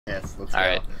Yes, let's go.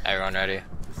 Alright, everyone ready?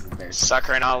 This is very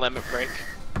Sucker and all limit break.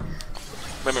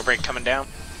 Limit break coming down.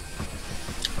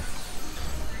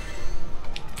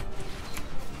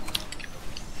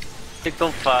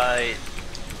 Pickle fight.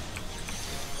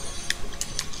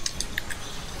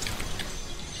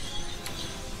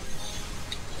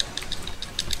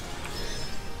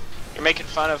 You're making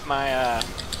fun of my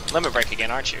limit break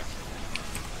again, aren't you?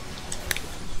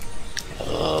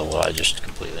 Oh, well, I just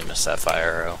completely missed that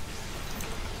fire arrow.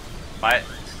 Might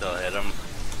still hit him.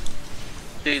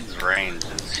 Dude's range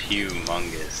is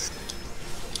humongous.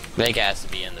 I think it has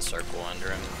to be in the circle under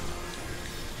him.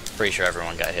 Pretty sure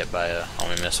everyone got hit by a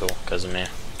homing missile because of me.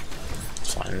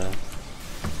 It's fine though.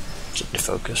 Just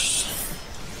defocus.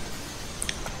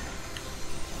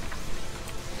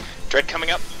 Dread coming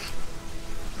up.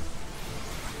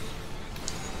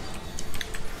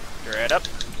 Dread up.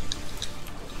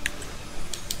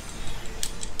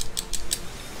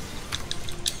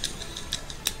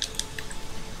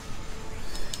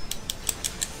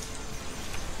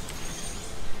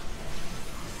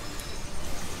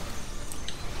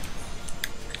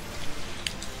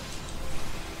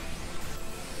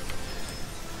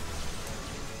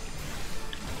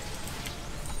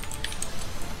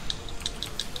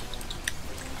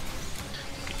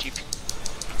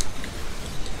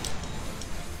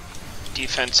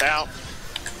 Defense out.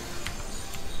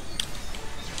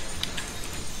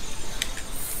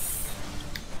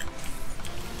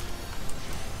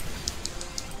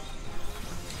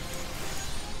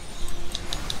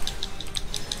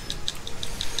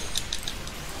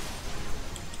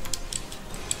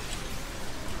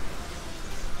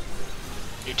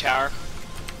 New tower.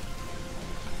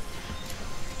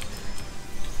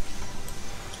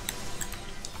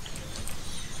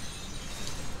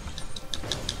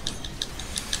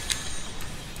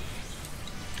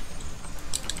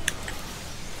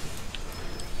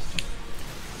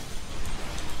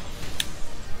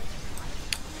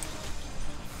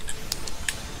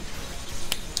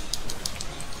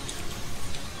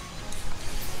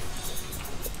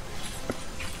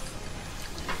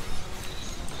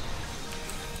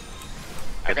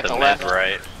 I got the left.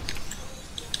 Right.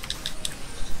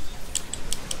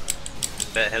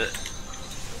 Bet hit it.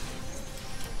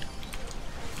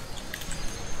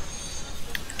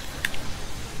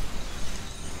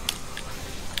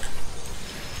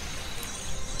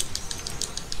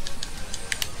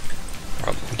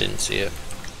 Oh, didn't see it.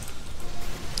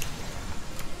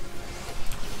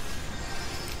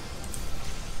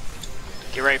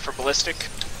 Get ready for ballistic.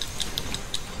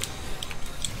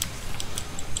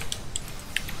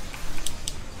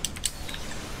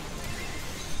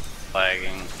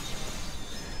 Lagging.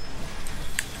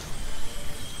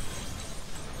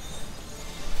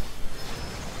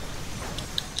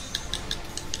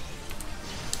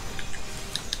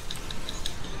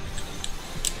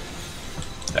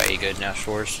 Are you good now,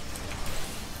 Shores?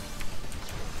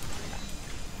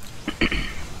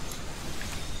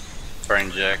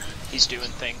 Brain jack. He's doing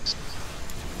things.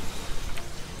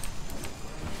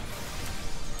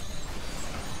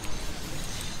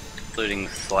 Including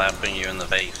slapping you in the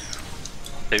face.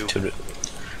 Two. Two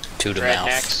to Dread mouth.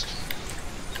 next.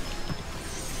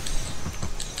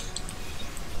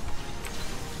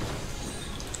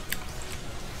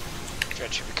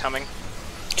 Dread should be coming.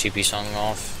 TP song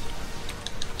off.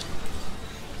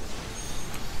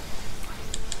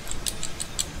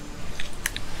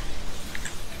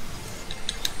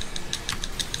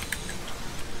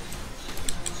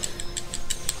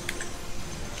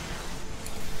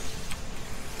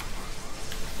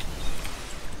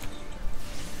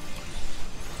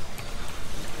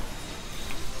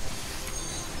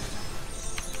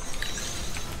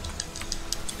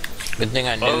 Good thing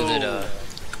I knew that,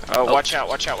 Oh, watch out,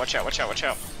 watch out, watch out, watch out, watch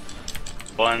out.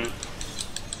 One.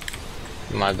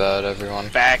 my bad, everyone.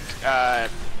 Back,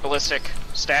 ballistic,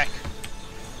 stack.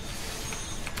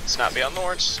 Let's not be on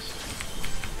Lords.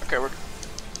 Okay, we're...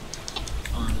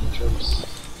 on the troops.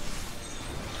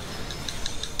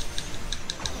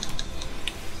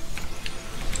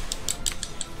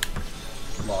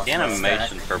 Lost The my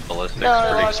animation stack. for ballistic No, I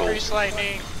is lost pretty Grease cool.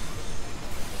 Lightning.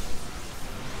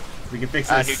 We can fix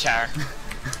this. New tower.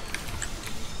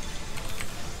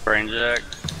 Brain jack.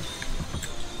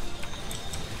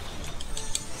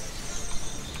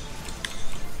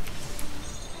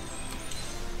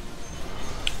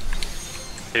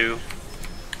 Two.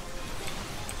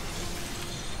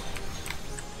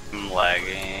 I'm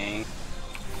lagging.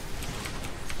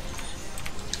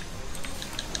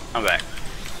 I'm back.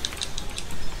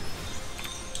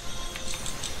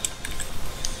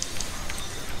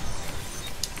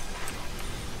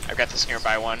 I've got this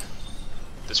nearby one.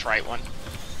 This right one.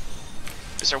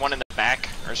 Is there one in the back,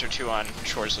 or is there two on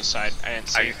Shores' side? I didn't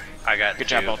see. I got Good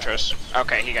two. job, Ultros.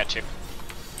 Okay, he got two.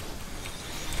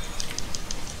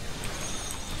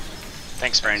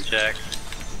 Thanks, Brain check.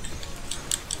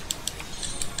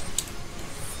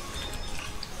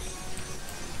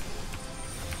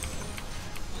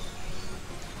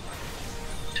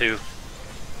 Two.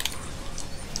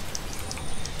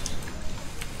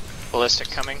 Ballistic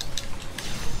coming.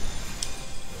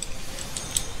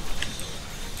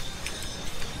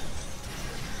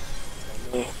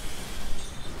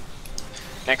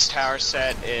 Next tower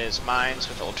set is Mines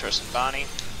with Ultros and Bonnie.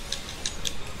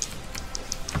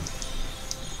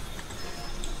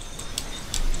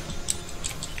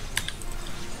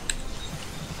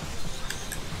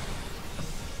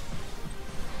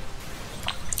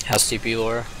 How's TP,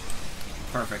 Laura?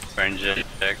 Perfect. Brain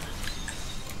check.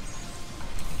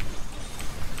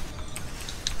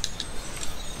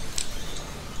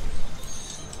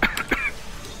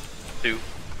 Two.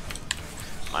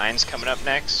 Mines coming up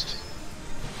next.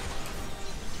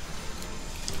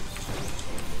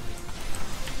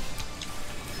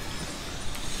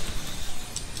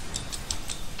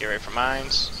 Get ready for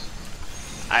Mines.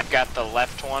 I've got the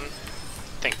left one. I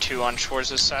think two on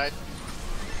Shores' side.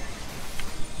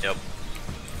 Yep.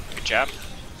 Good job.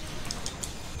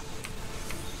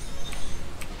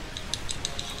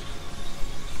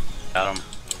 Got him.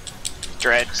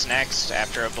 Dread's next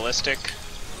after a ballistic.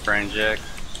 Brain check.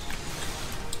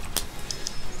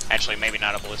 Actually, maybe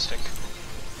not a ballistic.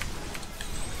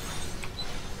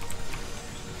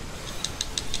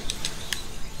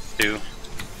 Two.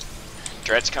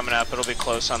 Dread's coming up. It'll be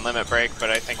close on limit break, but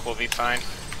I think we'll be fine.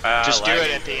 Just do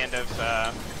it at the end of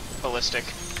ballistic.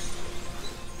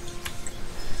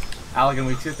 Allegan,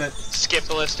 we shoot that. Skip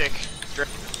ballistic.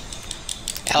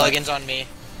 Halligan's on me.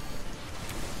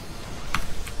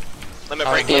 Limit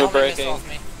Oh, break. get Limit helmet missed breaking. off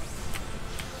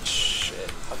me.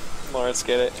 Shit. Lawrence,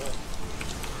 get it.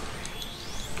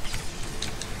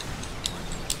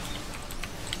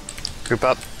 Group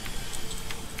up.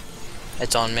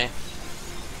 It's on me.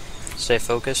 Stay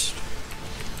focused.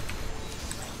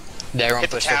 Did everyone Hit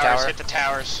the push the towers. tower? Hit the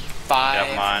towers. Five,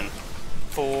 Got mine.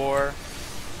 4,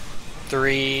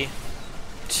 3,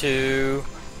 2,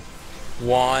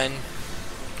 1.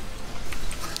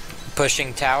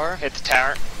 Pushing tower. Hit the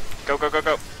tower. Go, go, go,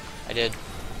 go. I did.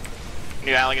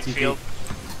 New Allegan TP. Field.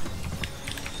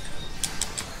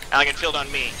 Allegan Field on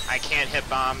me. I can't hit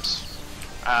bombs,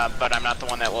 but I'm not the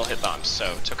one that will hit bombs,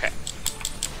 so it's okay.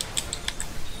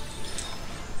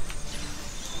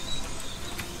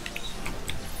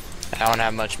 I don't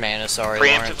have much mana, sorry,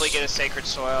 Preemptively Lawrence. get a Sacred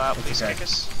Soil out, please Okay. kick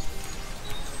us.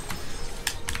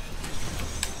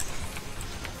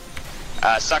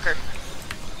 Sucker.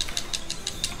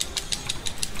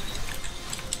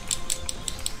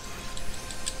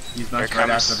 Use Here much it right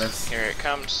comes. after this. Here it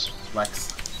comes.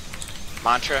 Lex.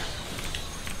 Mantra.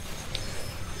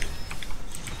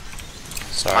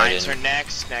 Sorry, I Mines are didn't.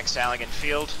 next. Next Allegan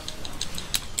Field.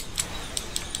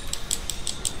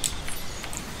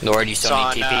 Lord, you It's still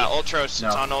on need TP? Ultros. No.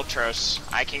 It's on Ultros.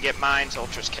 I can get mines.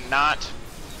 Ultros cannot.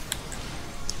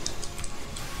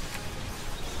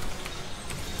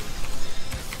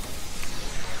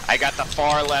 I got the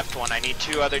far left one. I need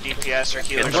two other DPS or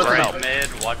healers Get for help. mid.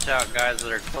 Watch out, guys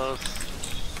that are close.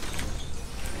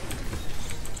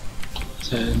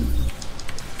 10,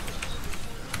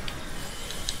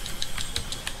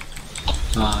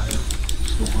 5,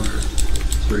 4,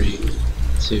 3,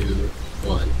 2,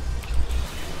 1.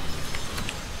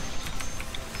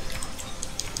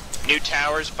 New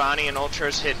towers. Bonnie and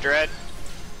Ultros hit Dread.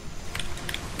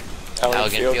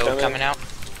 Allegan Field coming out.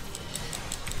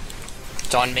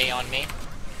 It's on me, on me.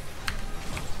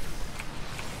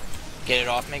 Get it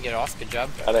off me, get it off. Good job.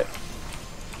 Got it.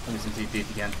 Let me some TP if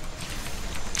you can.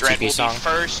 Dread TP will song. be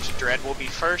first. Dread will be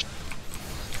first.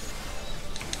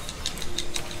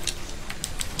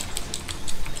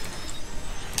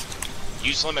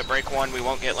 Use limit break 1. We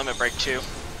won't get limit break 2.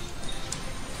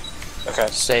 Okay.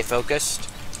 Stay focused.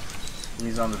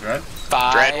 He's on the dread.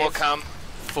 5, Dread will come.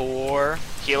 4,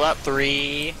 Heal up.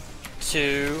 3,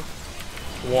 2,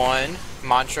 1.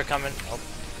 Mantra coming. Oh,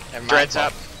 never mind. Dread's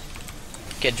up.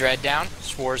 Get Dread down.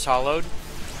 Spores hollowed.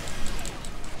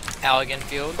 Allegan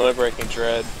Field. Limit breaking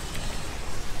dread.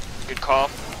 Good call.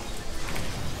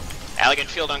 Allegan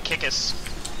Field on Kickus.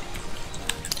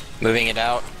 Moving it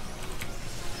out.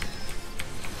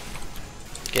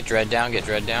 Get Dread down, get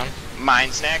Dread down.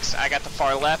 Mine's next. I got the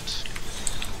far left.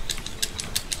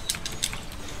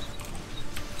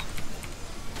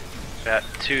 Got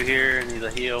two here. Need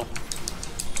a heal.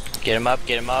 Get him up,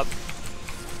 get him up.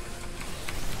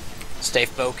 Stay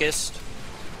focused.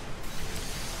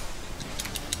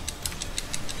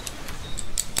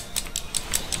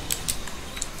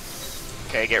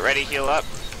 Okay, get ready, heal up.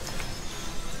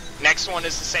 Next one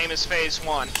is the same as phase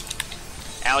 1.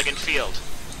 Allegan Field.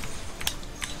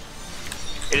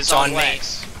 It is on on me.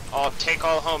 Lex. Take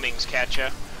all homings,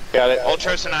 Katja. Got it.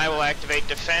 Ultros and I will activate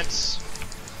defense.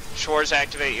 Shores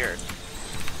activate your.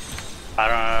 I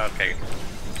don't know. Okay.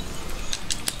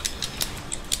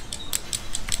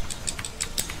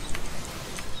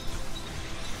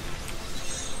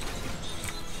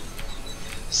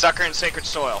 Sucker and Sacred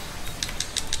Soil.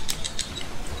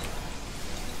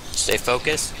 Stay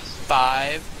focused.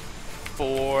 5,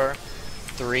 4,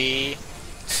 3, 2,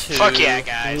 Fuck yeah,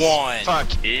 guys. 1. Fuck.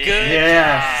 Good.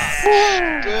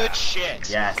 Yes. Good shit.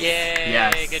 Yes. Yay!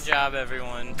 Yes. Good job,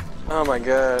 everyone. Oh my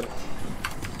god.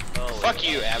 Fuck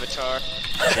you, Avatar.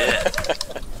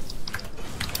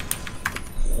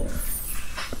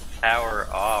 Power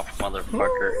off,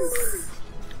 motherfucker.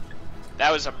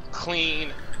 That was a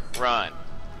clean run.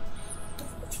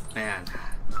 Man.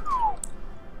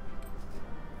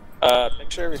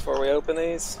 Picture before we open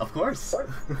these. Of course.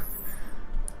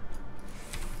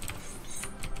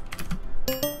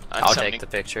 I'll take the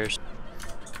pictures.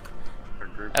 Our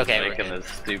group Okay, is we're making good. the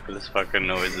stupidest fucking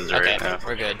noises Okay, right now.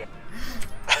 we're good.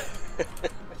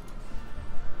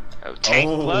 Oh, tank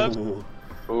glove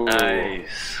Ooh.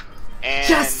 Nice. and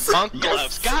Yes! monk Yes!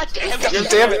 gloves. God damn it! God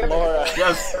damn it, Laura.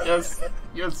 Yes, yes,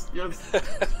 yes, yes,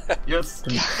 yes.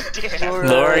 Damn.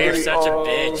 Laura, you're such a Oh,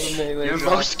 bitch. the melee You're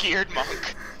drop. Most scared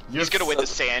monk. He's gonna win the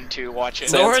sand too. Watch it.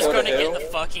 Sand- Laura's go to gonna get hell. the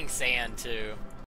fucking sand too.